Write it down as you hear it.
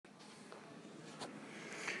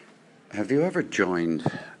Have you ever joined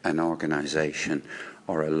an organisation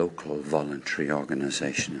or a local voluntary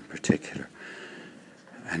organisation in particular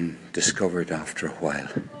and discovered after a while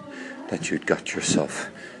that you'd got yourself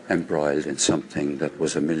embroiled in something that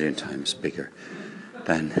was a million times bigger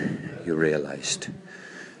than you realised,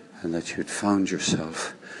 and that you'd found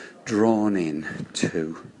yourself drawn in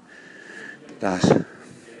to that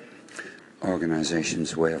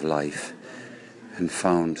organisation's way of life and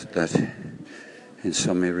found that in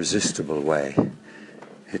some irresistible way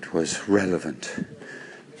it was relevant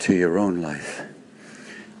to your own life,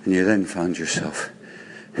 and you then found yourself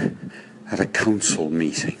at a council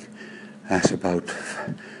meeting at about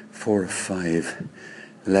 4 or 5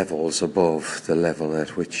 levels above the level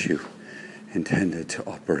at which you intended to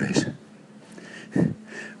operate.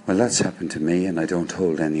 Well, that's happened to me, and I don't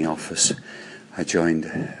hold any office. I do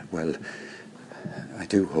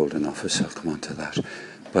hold an office, I'll come on to that,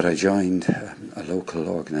 but I joined a local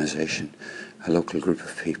organisation, a local group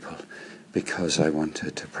of people, because I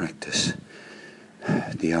wanted to practice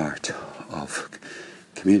the art of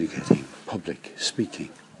communicating, public speaking.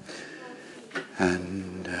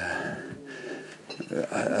 And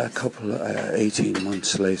 18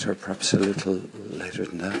 months later, perhaps a little later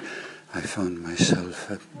than that, I found myself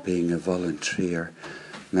being a volunteer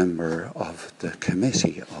member of the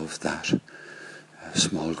committee of that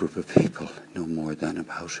small group of people. No more than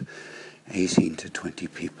about 18 to 20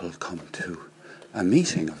 people come to a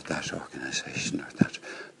meeting of that organisation or that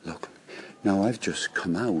local. Now, I've just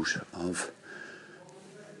come out of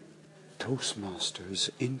Toastmasters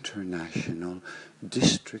International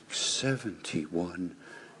District 71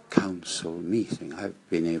 Council meeting. I've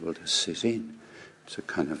been able to sit in. It's a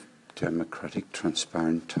kind of democratic,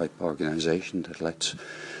 transparent type organisation that lets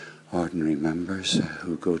ordinary members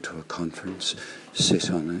who go to a conference sit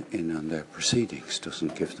in on their proceedings.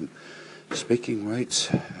 Doesn't give them speaking rights,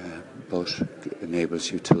 but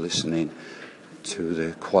enables you to listen in to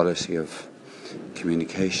the quality of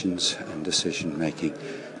communications and decision making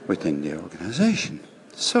within the organisation.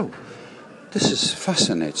 So this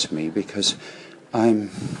fascinates me because I'm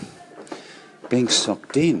being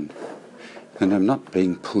sucked in and I'm not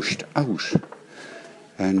being pushed out,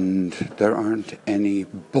 and there aren't any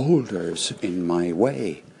boulders in my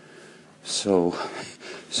way. So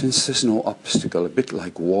since there's no obstacle, a bit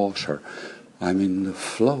like water, I'm in the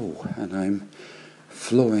flow and I'm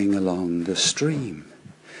flowing along the stream.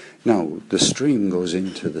 Now, the stream goes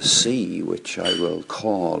into the sea, which I will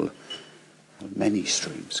call, many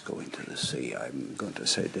streams go into the sea. I'm going to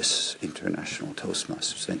say this International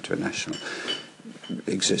Toastmasters International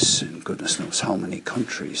exists in goodness knows how many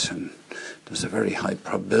countries, and there's a very high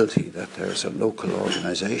probability that there's a local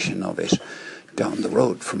organisation of it down the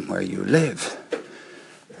road from where you live.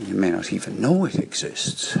 And you may not even know it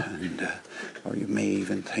exists, or you may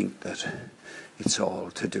even think that it's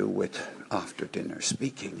all to do with after-dinner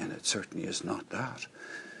speaking, and it certainly is not that.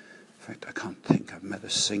 In fact, I can't think I've met a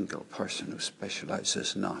single person who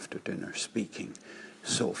specialises in after-dinner speaking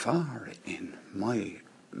so far in my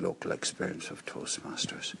local experience of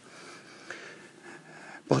Toastmasters.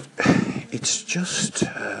 But it's just,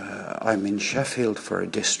 I'm in Sheffield for a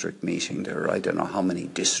district meeting. There are, I don't know how many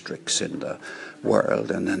districts in the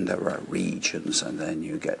world, and then there are regions, and then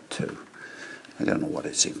you get to, I don't know what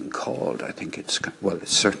it's even called. I think it's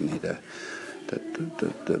certainly the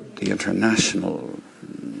international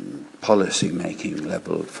policy-making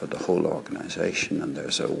level for the whole organisation, and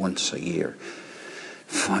there's a once-a-year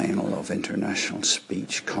final of international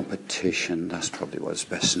speech competition. That's probably what it's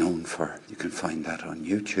best known for. You can find that on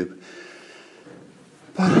YouTube.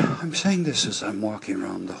 But I'm saying this as I'm walking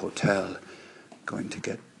around the hotel, going to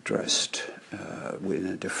get dressed in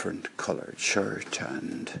a different coloured shirt,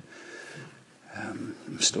 and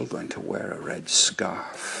I'm still going to wear a red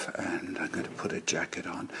scarf, and I'm going to put a jacket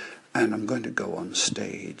on, and I'm going to go on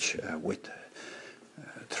stage with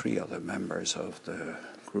 3 other members of the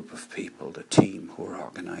group of people, the team who are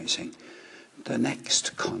organising the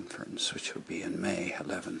next conference, which will be in May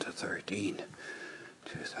 11 to 13,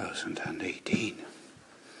 2018.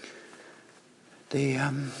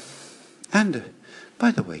 And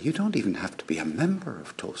by the way, you don't even have to be a member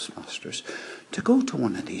of Toastmasters to go to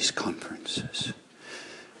one of these conferences.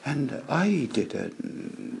 And I did a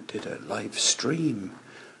live stream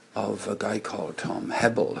of a guy called Tom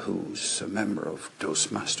Hebel, who's a member of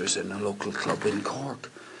Toastmasters in a local club in Cork,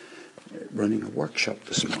 running a workshop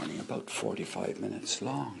this morning, about 45 minutes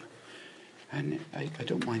long. And I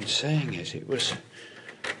don't mind saying it was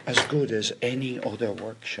as good as any other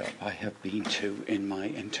workshop I have been to in my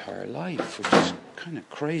entire life, which is kind of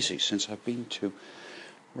crazy since I've been to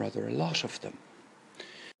rather a lot of them.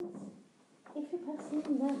 If you're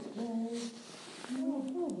passing that way, oh,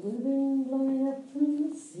 the wind blowing up from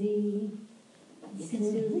the sea, you can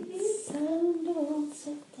still hear the sound of old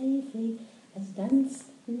Sir Davy as dance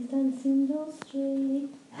with his dancing doll street.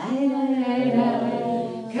 Aye, aye, aye,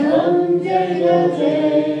 aye, come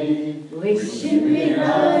day, wishing me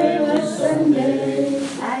I was Sunday.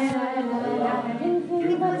 Aye, aye, aye, aye, you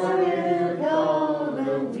think that's a real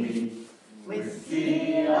Calvary,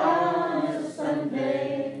 whiskey on a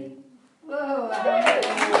Sunday. Whoa,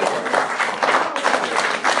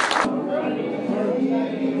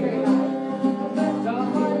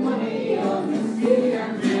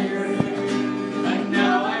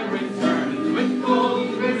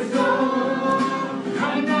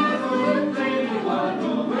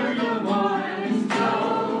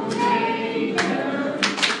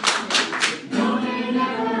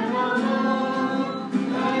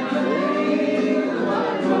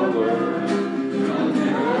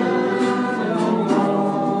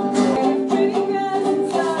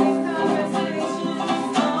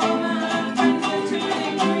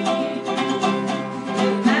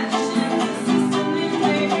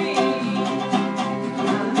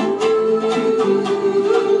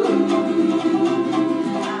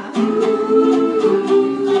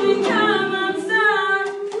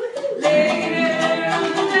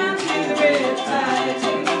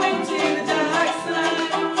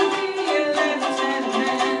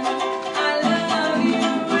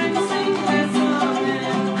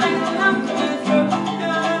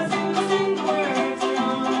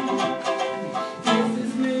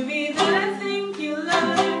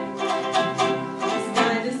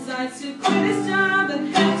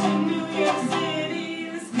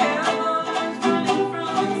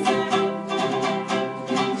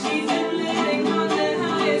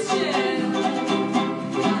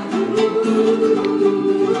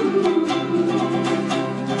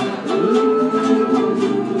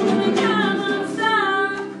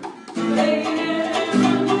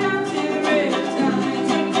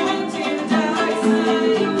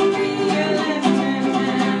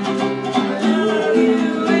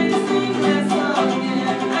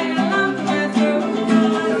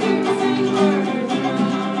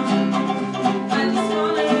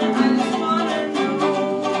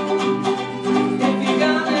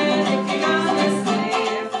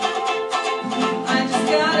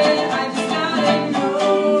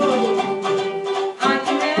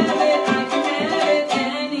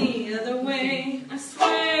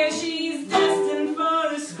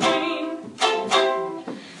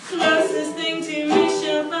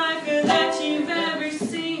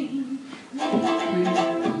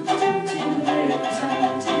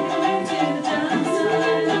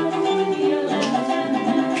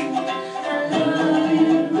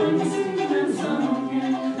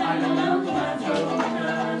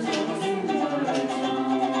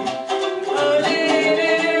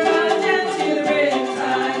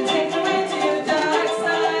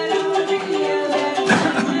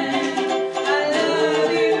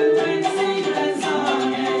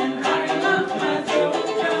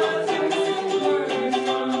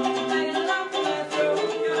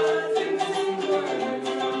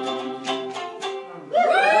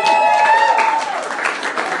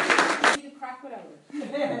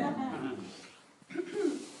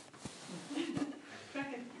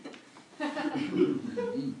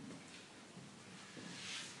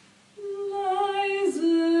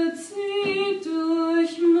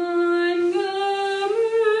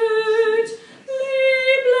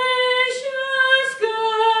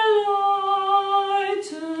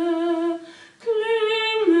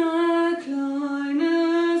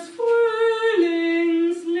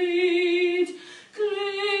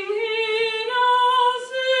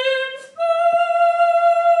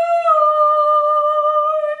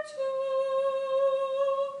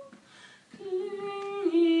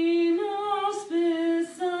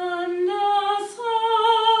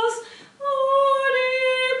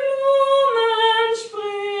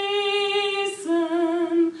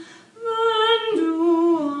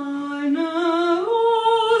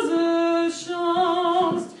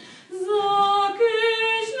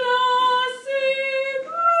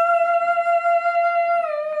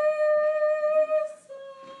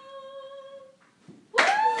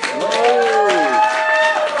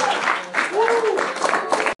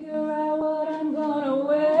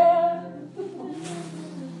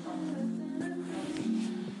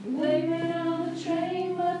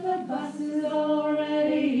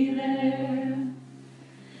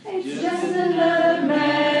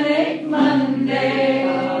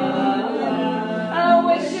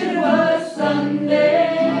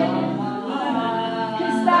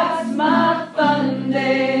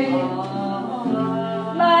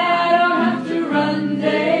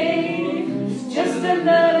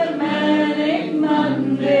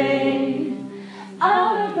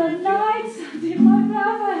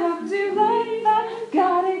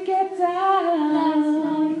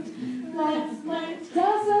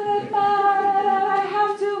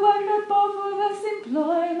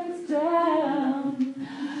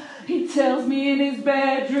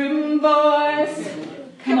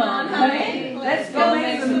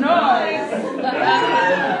 some noise.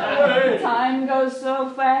 Time goes so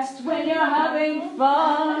fast when you're having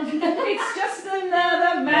fun. It's just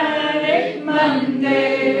another manic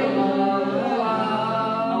Monday.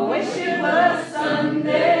 I wish it was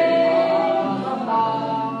Sunday,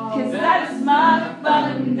 'cause that's my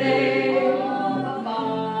fun day.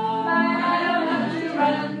 I don't have to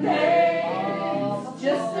run day. It's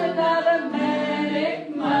just another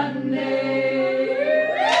manic Monday.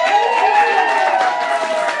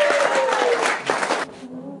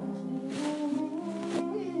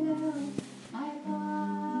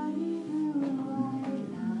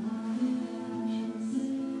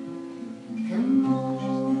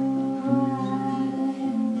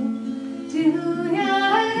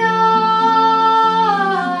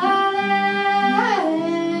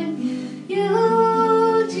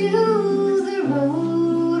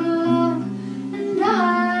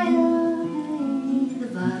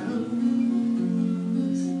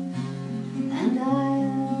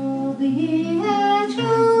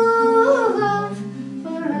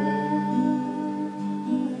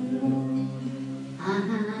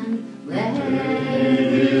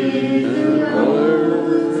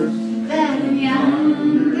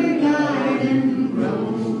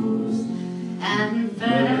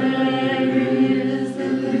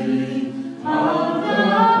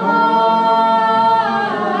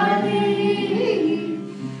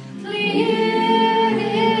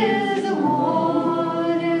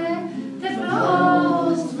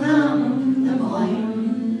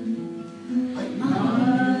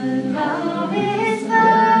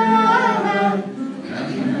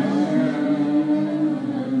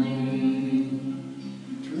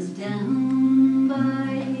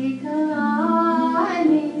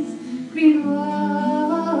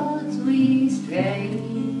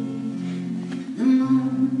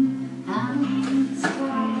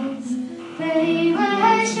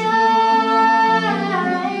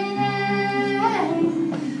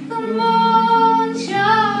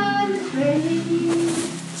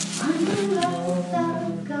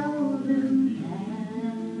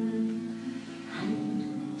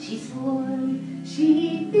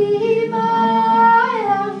 She'd be my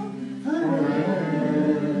love forever.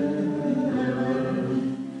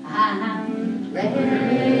 And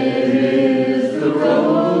red is the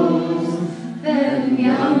rose, then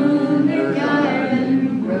yonder garden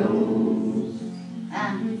grows,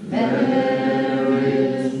 and fair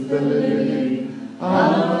is the lily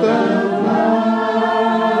of the valley.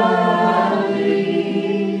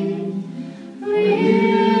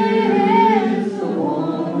 Clear is the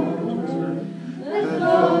water that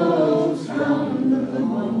flows from the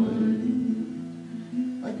morn,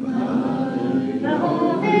 but my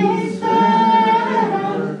love is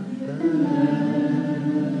better than that.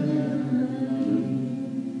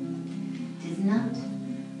 'Tis not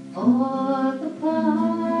for the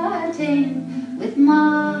parting with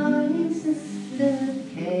my sister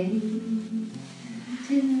Kate,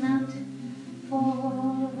 'tis not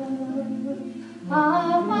for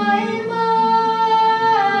my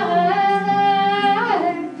mother,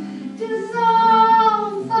 'tis all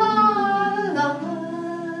for the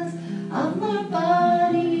loss of my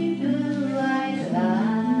body do I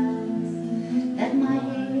ask, that my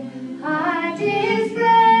heart is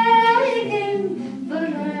breaking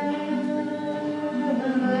forever,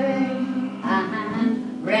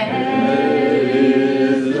 and red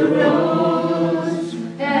is the rose,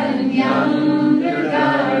 and yonder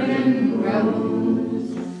garden grows,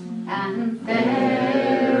 and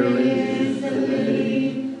fair is the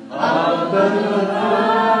lily of the valley.